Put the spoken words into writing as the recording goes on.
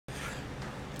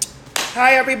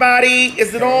Hi everybody,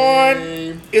 is it on?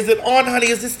 Is it on, honey?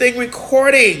 Is this thing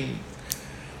recording?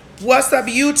 What's up,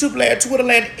 YouTube land, Twitter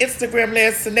land, Instagram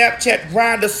land, Snapchat,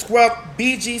 Grindr, Scrub,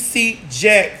 BGC,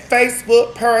 Jack,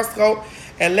 Facebook, Periscope,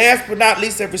 and last but not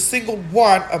least, every single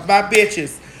one of my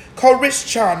bitches. Co-Rich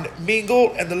Chun,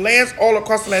 Mingle, and the lands all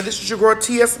across the land. This is your girl,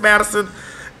 T.S. Madison,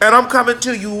 and I'm coming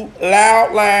to you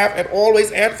loud, live, and always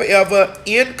and forever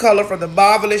in color from the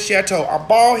marvelous chateau. I'm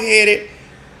bald-headed,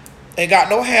 ain't got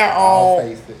no hair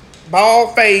on,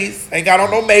 bald face, ain't got on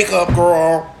no makeup,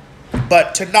 girl.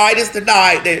 But tonight is the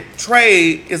night that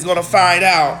Trey is gonna find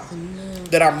out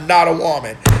that I'm not a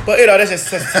woman. But you know, that's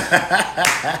just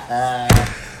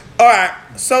all right.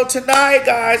 So tonight,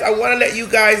 guys, I want to let you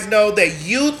guys know that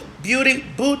Youth Beauty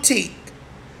Boutique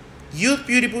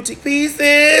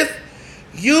Pieces,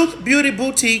 Youth Beauty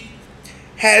Boutique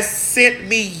has sent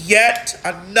me yet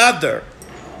another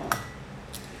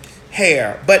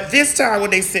hair. But this time,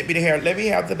 when they sent me the hair, let me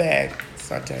have the bag.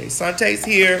 Sante's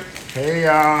here. Hey,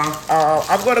 y'all.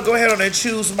 I'm going to go ahead on and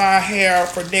choose my hair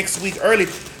for next week early.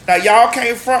 Now, y'all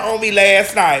came front on me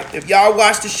last night. If y'all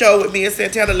watched the show with me and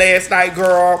Santana last night,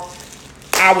 girl,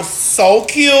 I was so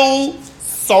cute.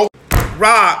 So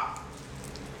Rob.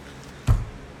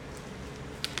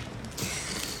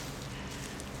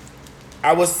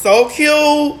 I was so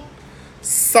cute.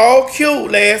 So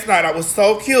cute last night. I was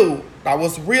so cute. I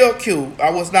was real cute. I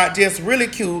was not just really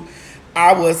cute.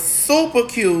 I was super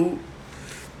cute.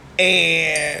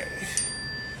 And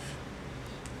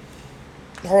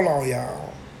hold on,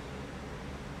 y'all.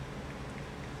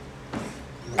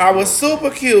 I was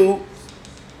super cute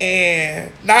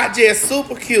and not just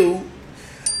super cute.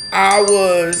 I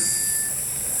was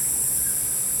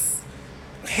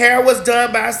hair was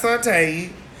done by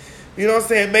Sante. You know what I'm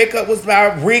saying? Makeup was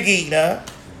by Regina.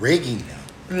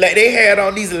 They had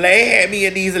on these, they had me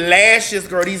in these lashes,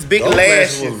 girl. These big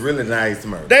lashes. Those was really nice,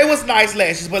 man. They was nice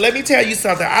lashes, but let me tell you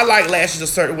something. I like lashes a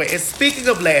certain way. And speaking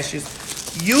of lashes,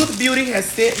 Youth Beauty has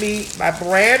sent me my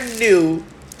brand new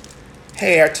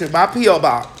hair to my P.O.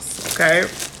 box, okay?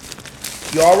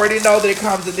 You already know that it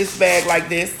comes in this bag like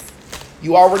this.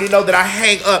 You already know that I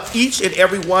hang up each and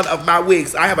every one of my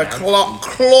wigs. I have a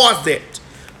closet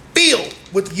filled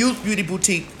with Youth Beauty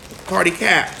Boutique party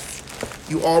caps.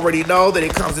 You already know that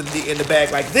it comes in the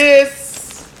bag like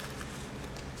this.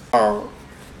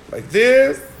 Like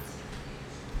this.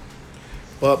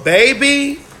 But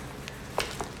baby,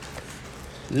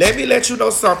 let me let you know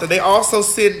something. They also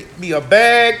sent me a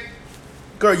bag.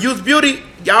 Girl, Youth Beauty,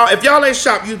 y'all, if y'all ain't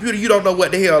shop Youth Beauty, you don't know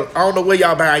what the hell. I don't know where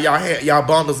y'all buying y'all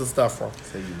bundles and stuff from.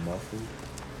 Say you muffled.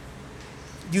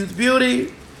 Youth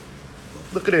Beauty,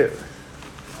 look at it.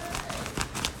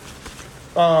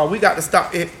 We got to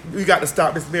stop it. We got to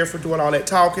stop Miss Mary from doing all that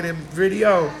talking in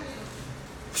video.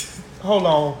 Hold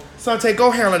on. Sante,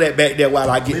 go handle that back there while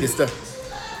I get this stuff.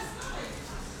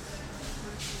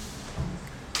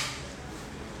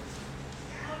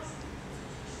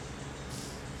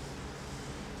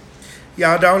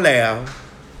 Y'all don't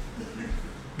laugh.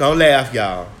 Don't laugh,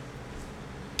 y'all.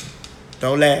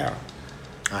 Don't laugh.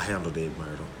 I handled it,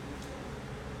 Myrtle.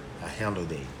 I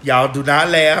handled it. Y'all do not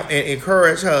laugh and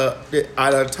encourage her.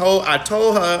 I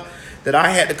told her that I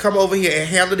had to come over here and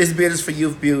handle this business for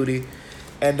Youth Beauty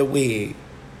and the wig.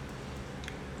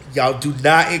 Y'all do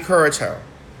not encourage her.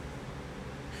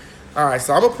 All right,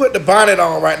 so I'm gonna put the bonnet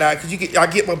on right now because I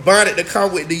get my bonnet to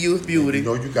come with the Youth Beauty. You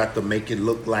know you got to make it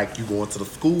look like you going to the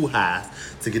schoolhouse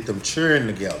to get them cheering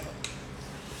together.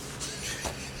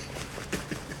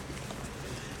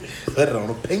 Put it on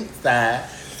the pink side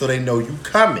so they know you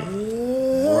coming,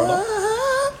 brother.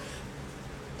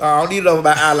 I don't need it over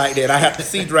my eye like that. I have to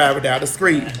see driving down the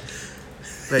street.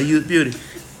 That Youth Beauty.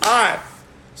 All right,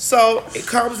 so it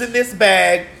comes in this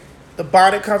bag. The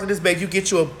bonnet comes in this bag. You get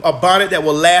you a bonnet that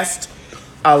will last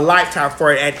a lifetime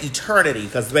for an eternity.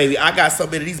 Because, baby, I got so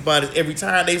many of these bonnets. Every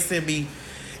time they send me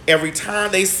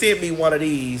one of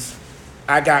these,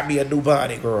 I got me a new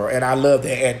bonnet, girl. And I love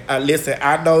that. And listen,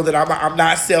 I know that I'm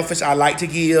not selfish. I like to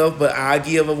give, but I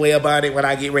give away a bonnet when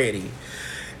I get ready.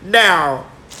 Now,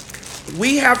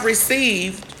 we have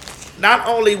received, not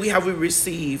only have we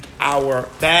received our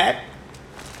bag,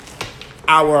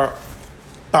 our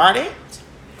bonnet,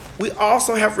 we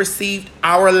also have received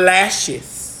our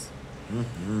lashes.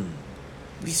 Mm-hmm.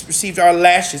 We received our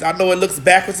lashes. I know it looks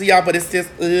backwards to y'all, but it's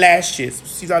just lashes. We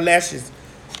received our lashes.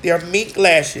 They're mink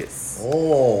lashes.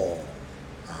 Oh.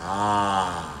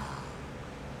 Ah.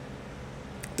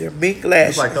 They're mink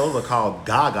lashes. It's like those are called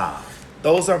Gaga.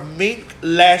 Those are mink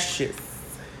lashes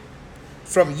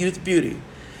from Youth Beauty.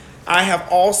 I have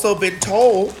also been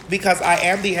told, because I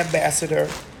am the ambassador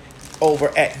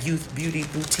over at Youth Beauty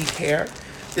Boutique Hair,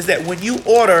 is that when you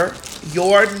order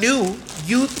your new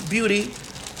Youth Beauty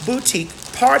Boutique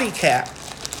party cap,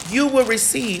 you will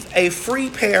receive a free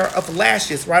pair of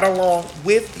lashes right along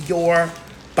with your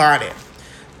bonnet.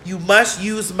 You must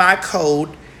use my code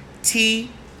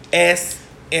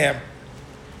TSM.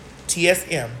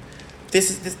 TSM.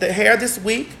 This is the hair this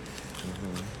week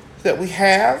that we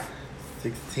have.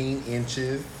 16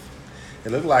 inches.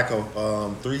 It looked like a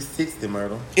 360,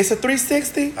 Myrtle. It's a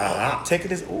 360? Uh-huh. Taking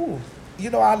this. Ooh. You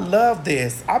know, I love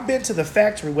this. I've been to the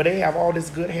factory where they have all this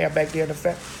good hair back there in the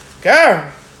factory. Girl.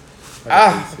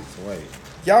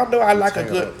 Y'all know I like a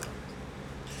good.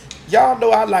 Y'all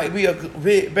know I like me a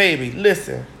good baby.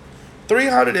 Listen.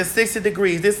 360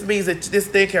 degrees. This means that this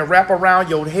thing can wrap around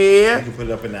your head. You can put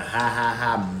it up in the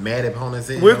high matted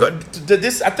ponytail. We're going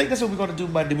this. I think that's what we're going to do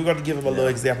Monday. We're going to give him a little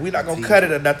example. We're not going to cut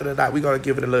it or nothing tonight. We're going to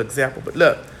give it a little example. But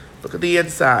look at the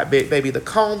inside, baby. The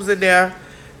combs in there.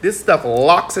 This stuff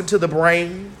locks into the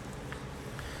brain.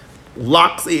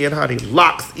 Locks in, honey.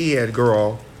 Locks in,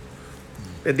 girl.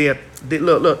 And then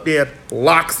look, then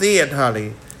locks in,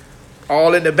 honey.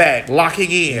 All in the back, locking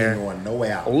in. Ain't going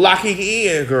nowhere out. Locking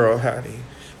in, girl, honey.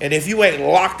 And if you ain't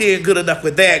locked in good enough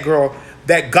with that, girl,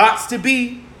 that gots to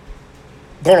be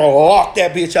gonna lock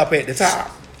that bitch up at the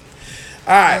top.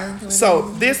 All right,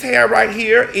 so this hair right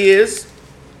here is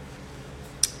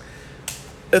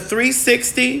a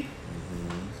 360,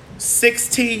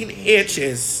 16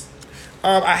 inches.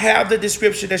 I have the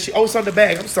description that it's on the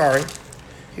bag. I'm sorry.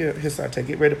 Here, Sante,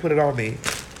 get ready to put it on me.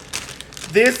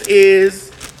 This is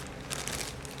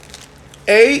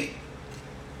a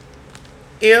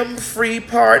M free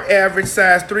part average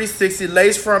size 360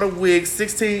 lace frontal wig,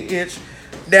 16-inch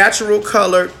natural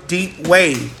color deep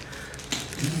wave.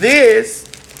 This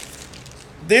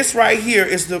right here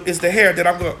is the hair that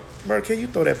I'm gonna. Murder, can you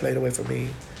throw that plate away from me?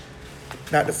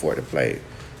 Not the fork, the plate.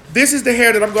 This is the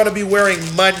hair that I'm gonna be wearing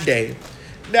Monday.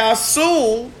 Now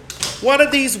soon, one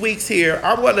of these weeks here,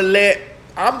 I'm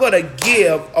gonna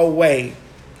give away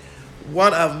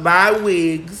one of my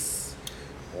wigs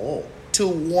to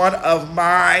one of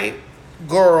my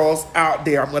girls out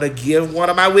there. I'm going to give one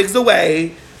of my wigs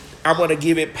away. I'm going to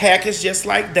give it packaged just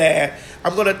like that.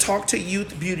 I'm going to talk to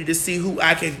Youth Beauty to see who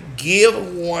I can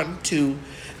give one to,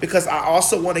 because I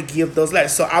also want to give those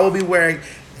lashes. So I will be wearing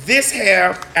this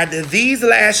hair and these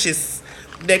lashes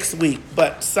next week.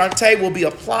 But Sante will be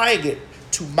applying it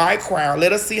to my crown.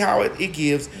 Let us see how it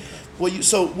gives.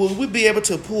 Will we be able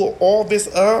to pull all this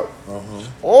up?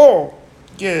 Oh,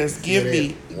 yes,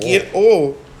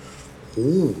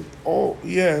 Oh,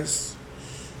 yes.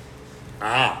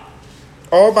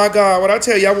 Oh my God, when I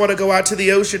tell you I want to go out to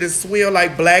the ocean and swim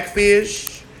like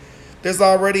blackfish, there's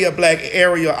already a black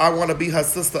Ariel. I want to be her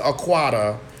sister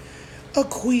Aquata. A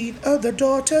queen of the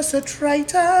daughters, a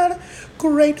Triton,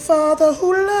 great father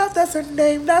who loved us and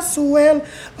named us well,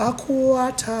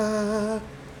 Aquata.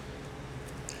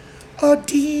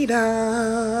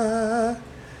 Adina,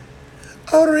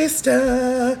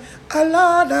 Arista,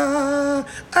 Alana,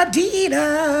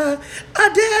 Adina,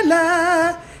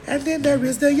 Adela. And then there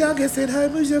is the youngest in her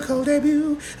musical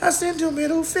debut, a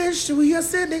sentimental fish, we are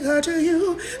sending her to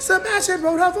you. Sebastian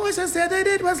wrote her voice and said that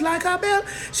it was like a bell.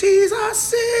 She's our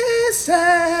sister,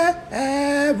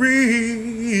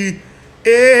 Ariel.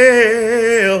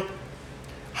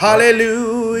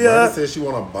 Hallelujah. Mother says she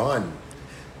want a bun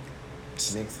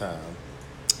next time.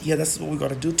 Yeah, that's what we're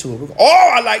going to do to her.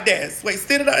 Oh, I like that. Wait,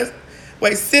 sit it up.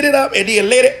 Wait, sit it up and then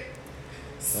let it.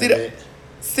 Sit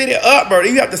it up, bro.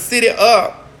 You have to sit it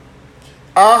up.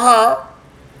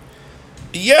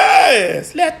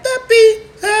 Yes. Let the beat,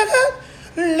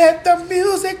 let the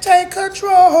music take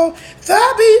control.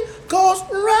 The beat goes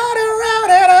round and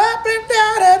round and up and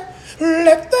down and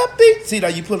let the beat. See, now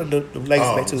you pulling the legs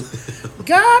back too.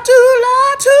 Got to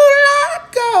let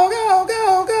go.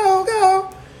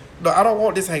 No, I don't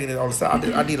want this hanging on the side.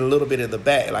 I need a little bit in the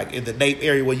back, like in the nape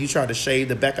area where you trying to shave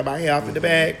the back of my hair off in the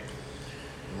back.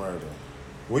 Murder.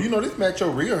 Well, you know this match your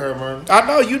real hair, man. I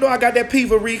know. You know I got that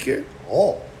Piva Rican.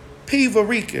 Oh. Piva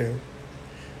Rican.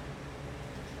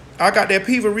 I got that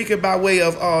Piva Rican by way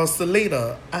of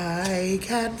Selena. I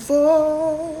can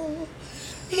fall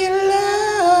in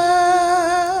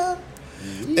love.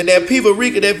 And that Piva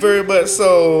Rican, that very much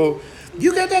so.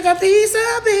 You can take a piece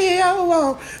of me,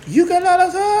 oh, you can let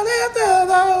us all live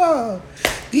the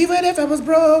even if I was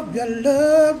broke, your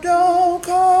love don't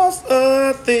cost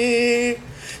a thing.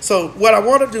 So what I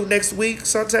want to do next week,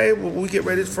 Sante, when we get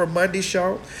ready for Monday's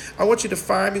show, I want you to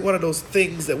find me one of those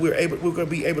things that we're going to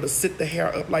be able to sit the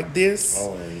hair up like this.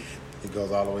 Oh, and it goes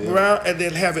all the way around, and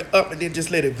then have it up and then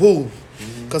just let it move.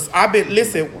 Because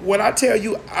listen, when I tell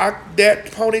you that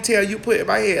ponytail you put in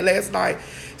my head last night,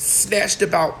 snatched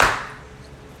about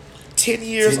 10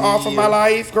 years off of my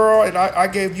life, girl, and I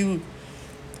gave you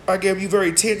 10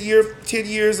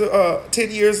 years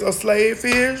of slave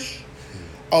fish.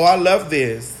 Oh, I love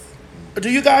this. Do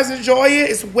you guys enjoy it?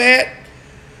 It's wet.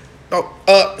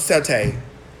 Oh, saute.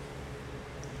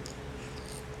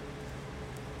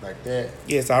 Like that.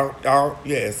 Yes, I don't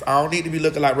need to be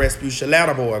looking like Rasputia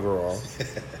Atlanta boy, girl.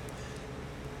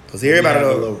 Cause everybody have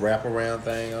a knows. little wraparound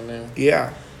thing on there.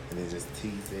 Yeah. And then just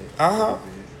tease it. Uh-huh.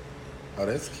 Oh,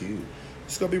 that's cute.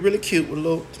 It's gonna be really cute with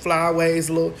little flyaways,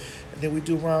 and then we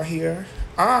do around here.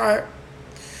 All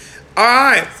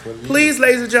right. Please,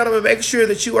 ladies and gentlemen, make sure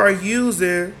that you are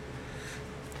using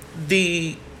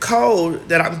the code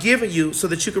that I'm giving you so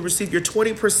that you can receive your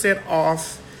 20%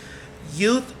 off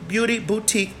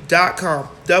youthbeautyboutique.com.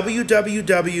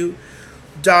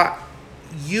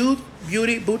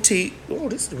 www.youthbeautyboutique. Oh,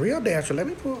 this is real natural. Let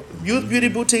me pull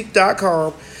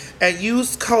youthbeautyboutique.com and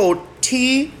use code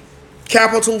T,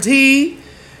 capital T,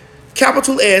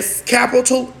 capital S,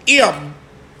 capital M,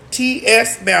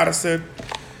 TS Madison.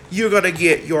 You're going to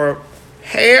get your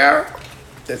hair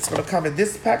that's going to come in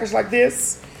this package like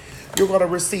this. You're going to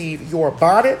receive your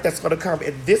bonnet that's going to come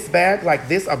in this bag like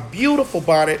this, a beautiful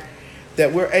bonnet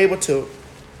that we're able to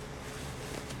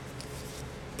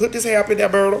put this hair up in there,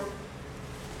 Myrtle.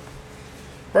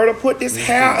 Myrtle, put this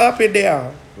hair up in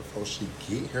there. Before she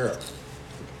get her.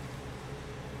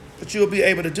 But you'll be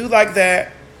able to do like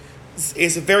that.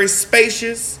 It's very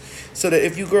spacious, so that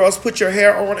if you girls put your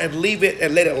hair on and leave it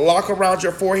and let it lock around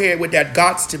your forehead with that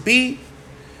gots to be,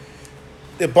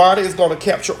 the bonnet is going to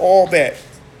capture all that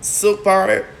silk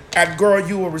bonnet, and girl,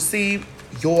 you will receive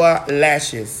your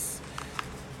lashes.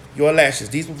 Your lashes.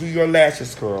 These will be your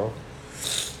lashes, girl.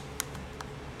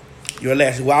 Your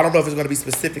lashes. Well, I don't know if it's going to be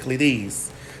specifically these.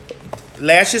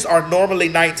 Lashes are normally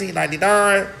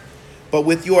 $19.99, but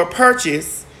with your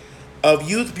purchase of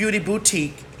Youth Beauty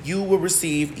Boutique, you will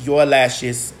receive your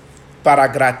lashes para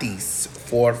gratis,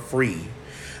 for free.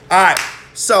 All right,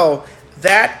 so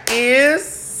that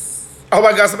is, oh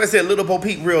my God, somebody said Little Bo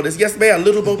Peep real this. Yes, ma'am,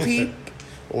 Little Bo Peep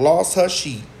lost her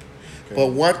sheep. Okay. But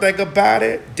one thing about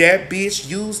it, that bitch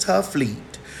used her fleet.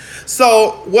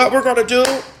 So what we're going to do,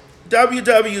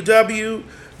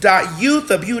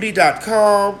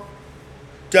 www.youthbeauty.com,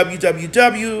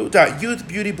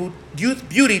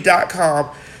 www.youthbeauty.com,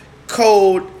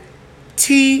 code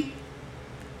TSM,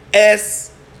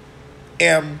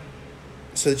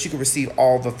 so that you can receive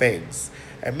all the things.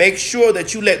 And make sure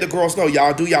that you let the girls know,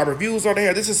 y'all do y'all reviews on the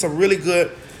hair. This is some really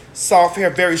good soft hair,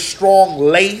 very strong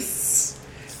lace,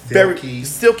 very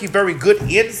silky, very good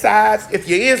insides. If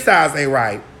your insides ain't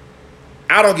right,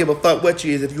 I don't give a fuck what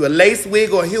you is. If you a lace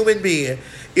wig or a human being,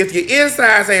 if your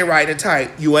insides ain't right and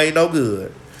tight, you ain't no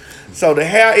good. So the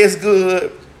hair is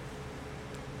good.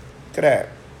 Look at that.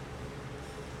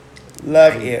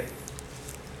 Love it.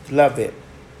 Love it.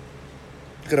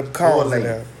 Look at them combs in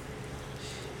there.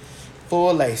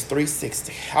 Full lace,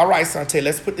 360. All right, Sante,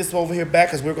 let's put this over here back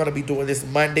because we're gonna be doing this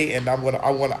Monday, and I wanna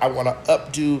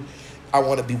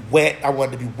be wet. I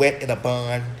want to be wet in a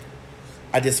bun.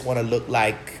 I just want to look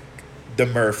like the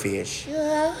merfish.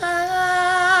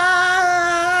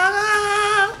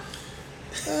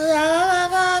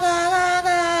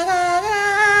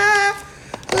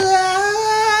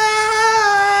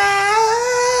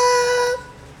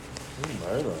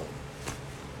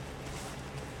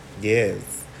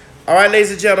 Yes. All right,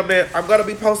 ladies and gentlemen, I'm going to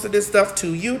be posting this stuff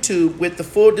to YouTube with the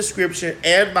full description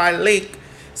and my link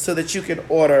so that you can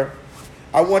order.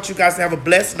 I want you guys to have a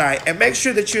blessed night. And make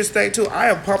sure that you're staying tuned. I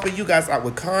am pumping you guys out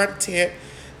with content.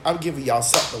 I'm giving y'all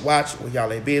something to watch when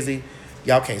y'all ain't busy.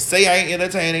 Y'all can't say I ain't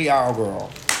entertaining y'all, girl.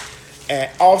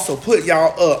 And also put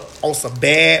y'all up on some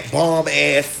bad,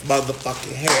 bomb-ass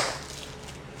motherfucking hair.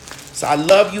 So I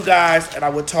love you guys, and I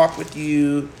will talk with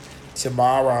you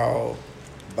tomorrow.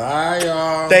 Bye,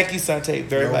 y'all. Thank you, Sante,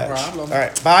 very much. No problem. All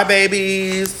right. Bye,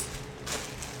 babies.